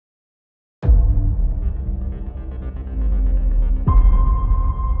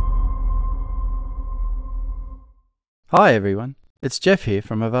Hi everyone, it's Jeff here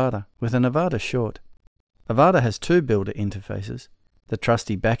from Avada with an Avada short. Avada has two builder interfaces, the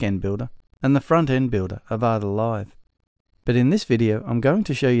trusty backend builder and the front-end builder, Avada Live. But in this video, I'm going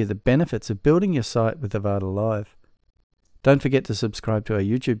to show you the benefits of building your site with Avada Live. Don't forget to subscribe to our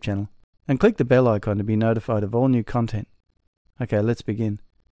YouTube channel and click the bell icon to be notified of all new content. Okay, let's begin.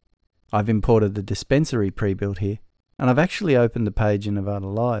 I've imported the dispensary pre-built here, and I've actually opened the page in Avada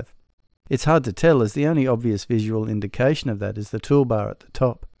Live. It's hard to tell as the only obvious visual indication of that is the toolbar at the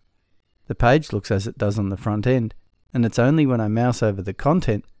top. The page looks as it does on the front end, and it's only when I mouse over the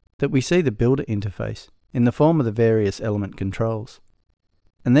content that we see the builder interface in the form of the various element controls.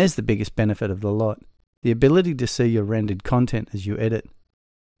 And there's the biggest benefit of the lot, the ability to see your rendered content as you edit.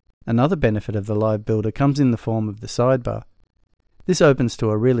 Another benefit of the Live Builder comes in the form of the sidebar. This opens to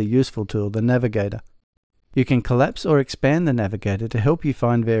a really useful tool, the Navigator. You can collapse or expand the Navigator to help you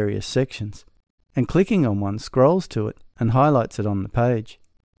find various sections, and clicking on one scrolls to it and highlights it on the page.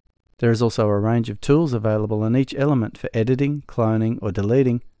 There is also a range of tools available on each element for editing, cloning or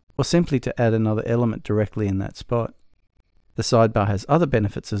deleting, or simply to add another element directly in that spot. The sidebar has other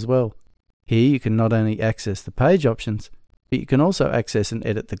benefits as well. Here you can not only access the page options, but you can also access and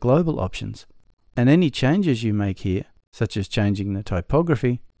edit the global options, and any changes you make here, such as changing the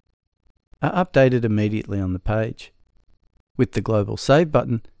typography, are updated immediately on the page. With the global save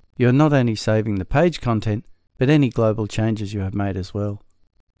button, you are not only saving the page content, but any global changes you have made as well.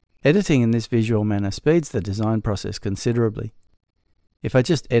 Editing in this visual manner speeds the design process considerably. If I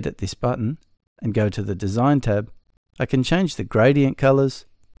just edit this button and go to the Design tab, I can change the gradient colors,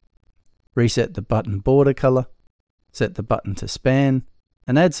 reset the button border color, set the button to span,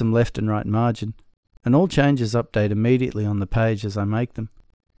 and add some left and right margin, and all changes update immediately on the page as I make them.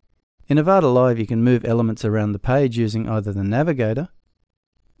 In Avada Live, you can move elements around the page using either the Navigator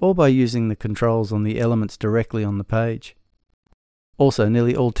or by using the controls on the elements directly on the page. Also,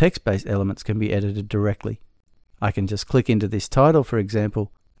 nearly all text-based elements can be edited directly. I can just click into this title, for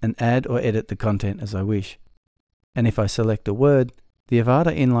example, and add or edit the content as I wish. And if I select a word, the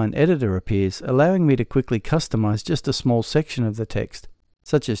Avada inline editor appears, allowing me to quickly customize just a small section of the text,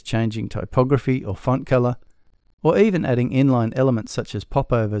 such as changing typography or font color, or even adding inline elements such as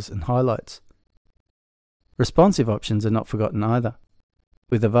popovers and highlights. Responsive options are not forgotten either.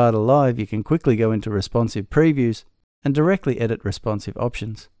 With Avada Live, you can quickly go into responsive previews and directly edit responsive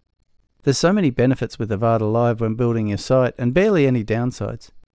options. There's so many benefits with Avada Live when building your site and barely any downsides.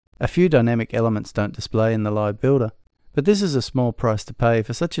 A few dynamic elements don't display in the Live Builder, but this is a small price to pay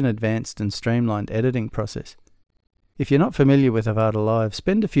for such an advanced and streamlined editing process. If you're not familiar with Avada Live,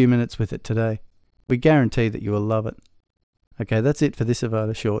 spend a few minutes with it today. We guarantee that you will love it. Okay, that's it for this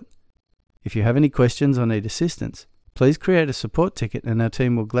Avada short. If you have any questions or need assistance, please create a support ticket and our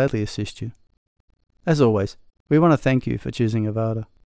team will gladly assist you. As always, we want to thank you for choosing Avada.